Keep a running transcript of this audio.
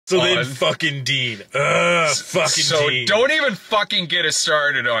So then fucking Dean. Fucking Dean. So don't even fucking get us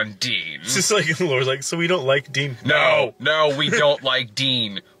started on Dean. It's just like, Laura's like, so we don't like Dean? No, we don't like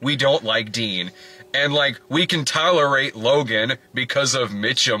Dean. We don't like Dean. And, like, we can tolerate Logan because of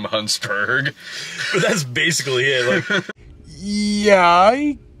Mitchum Huntsberg. But that's basically it. Like, yeah,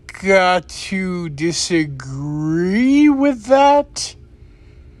 I got to disagree with that.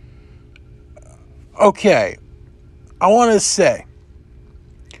 Okay, I want to say,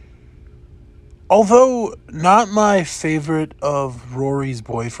 although not my favorite of Rory's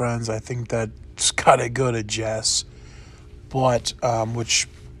boyfriends, I think that's gotta go to Jess, but, which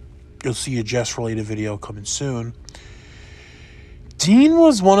you'll see a Jess-related video coming soon. Dean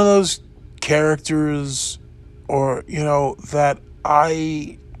was one of those characters, or, you know, that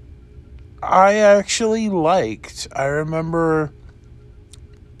I actually liked. I remember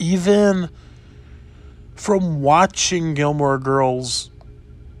even from watching Gilmore Girls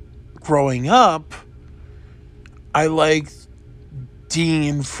growing up, I liked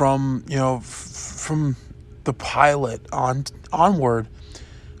Dean from, you know, from the pilot onward,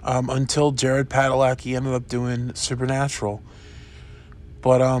 until Jared Padalecki ended up doing Supernatural.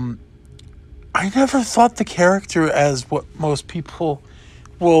 But I never thought the character as what most people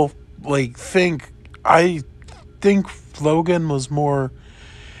will like think. I think Logan was more,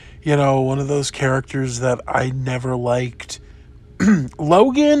 you know, one of those characters that I never liked.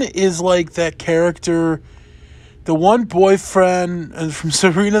 Logan is like that character, the one boyfriend from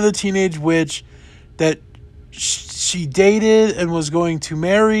Sabrina the Teenage Witch that she dated and was going to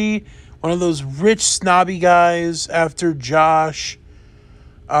marry, one of those rich snobby guys after Josh.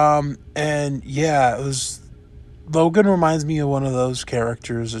 And yeah, it was, Logan reminds me of one of those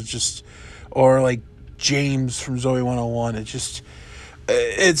characters. It's just, or like James from Zoe 101.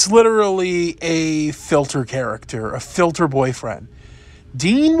 It's literally a filter character, a filter boyfriend.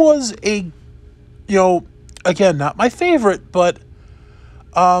 Dean was a, you know, again, not my favorite, but,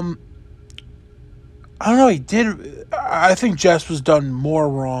 I don't know, I think Jess was done more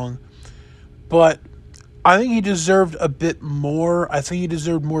wrong, but I think he deserved a bit more. I think he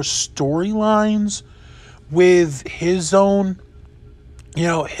deserved more storylines with his own, you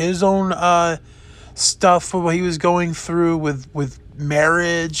know, his own stuff, what he was going through with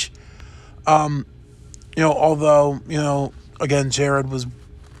marriage. You know, although, you know, again, Jared was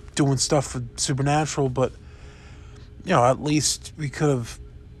doing stuff with Supernatural, but, you know, at least we could have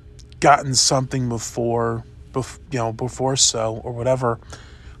gotten something before so, or whatever.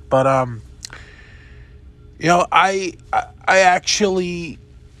 But, you know, I actually,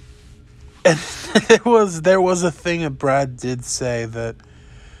 and there was a thing that Brad did say that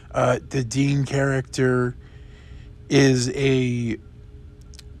the Dean character is a,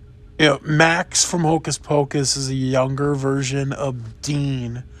 you know, Max from Hocus Pocus is a younger version of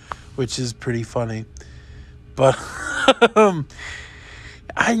Dean, which is pretty funny. But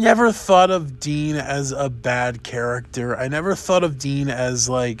I never thought of Dean as a bad character. I never thought of Dean as,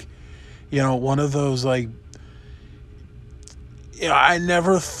 like, you know, one of those, like, you know, I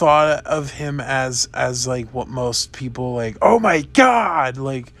never thought of him as like what most people like, oh my God,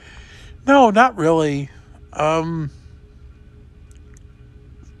 like, no, not really.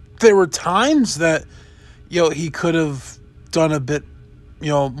 There were times that, you know, he could have done a bit, you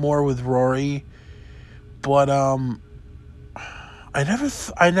know, more with Rory, but I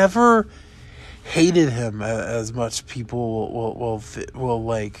never hated him as much people will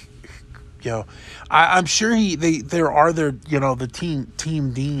like, you know. I'm sure there are you know, the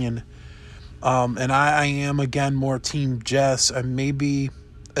team Dean, and I am again more team Jess. I may be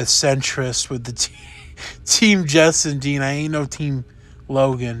a centrist with the team Jess and Dean. I ain't no team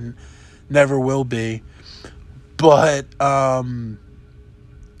Logan, never will be. But again,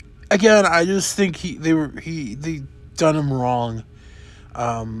 I just think they done him wrong,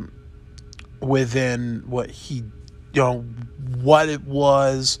 within what he, you know, what it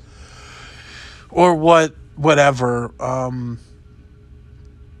was, or whatever.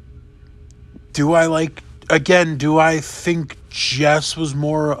 Do I think Jess was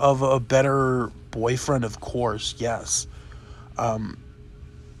more of a better boyfriend? Of course, yes.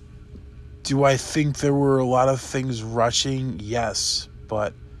 Do I think there were a lot of things rushing? Yes,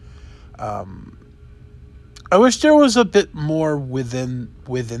 but I wish there was a bit more within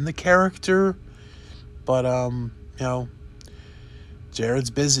the character, but you know,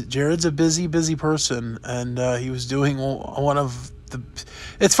 Jared's busy. Jared's a busy person, and he was doing one of the.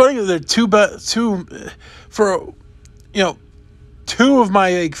 It's funny that they're two for, you know, two of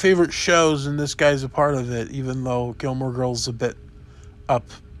my, like, favorite shows, and this guy's a part of it. Even though Gilmore Girls a bit up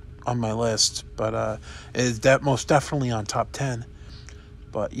on my list, but is that most definitely on top 10.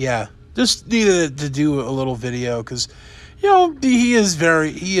 But yeah, just needed to do a little video because, you know, he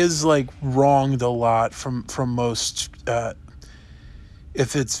is like wronged a lot from most,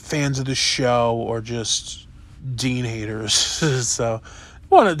 if it's fans of the show or just Dean haters. So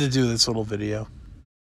wanted to do this little video.